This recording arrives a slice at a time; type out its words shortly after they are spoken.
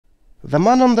The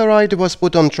man on the right was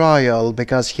put on trial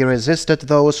because he resisted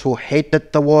those who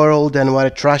hated the world and were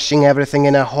trashing everything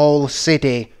in a whole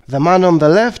city. The man on the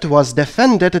left was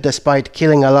defended despite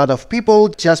killing a lot of people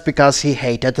just because he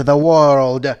hated the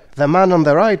world. The man on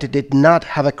the right did not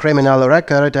have a criminal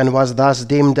record and was thus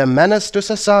deemed a menace to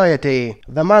society.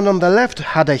 The man on the left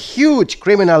had a huge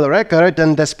criminal record,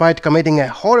 and despite committing a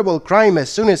horrible crime as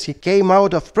soon as he came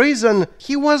out of prison,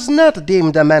 he was not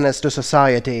deemed a menace to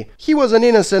society. He was an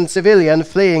innocent civilian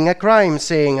fleeing a crime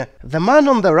scene. The man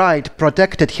on the right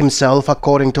protected himself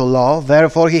according to law,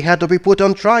 therefore he had to be put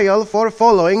on trial for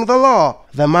following the law.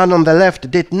 The man on the left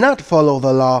did not follow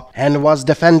the law and was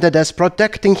defended as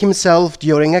protecting himself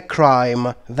during a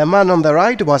crime. The man on the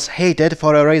right was hated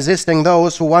for resisting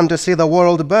those who want to see the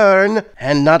world burn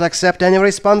and not accept any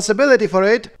responsibility for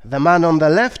it. The man on the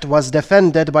left was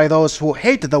defended by those who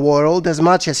hate the world as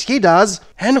much as he does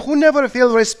and who never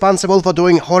feel responsible for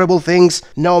doing horrible things,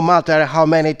 no matter how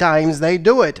many times they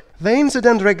do it. The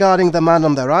incident regarding the man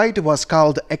on the right was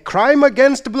called a crime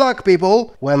against black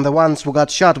people, when the ones who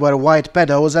got shot were white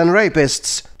pedos and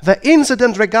rapists. The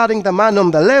incident regarding the man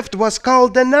on the left was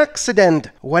called an accident,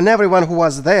 when everyone who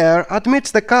was there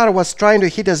admits the car was trying to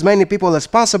hit as many people as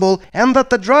possible and that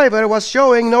the driver was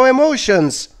showing no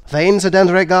emotions. The incident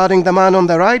regarding the man on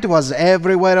the right was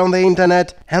everywhere on the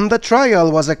internet, and the trial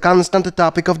was a constant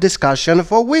topic of discussion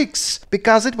for weeks,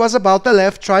 because it was about the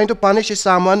left trying to punish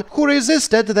someone who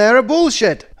resisted their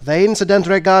bullshit. The incident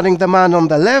regarding the man on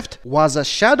the left was a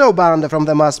shadow banned from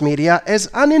the mass media as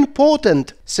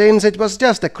unimportant, since it was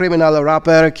just a criminal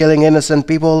rapper killing innocent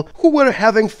people who were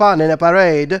having fun in a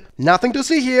parade. Nothing to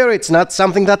see here, it's not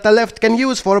something that the left can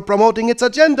use for promoting its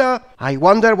agenda. I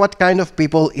wonder what kind of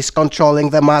people is controlling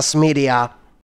the mass media.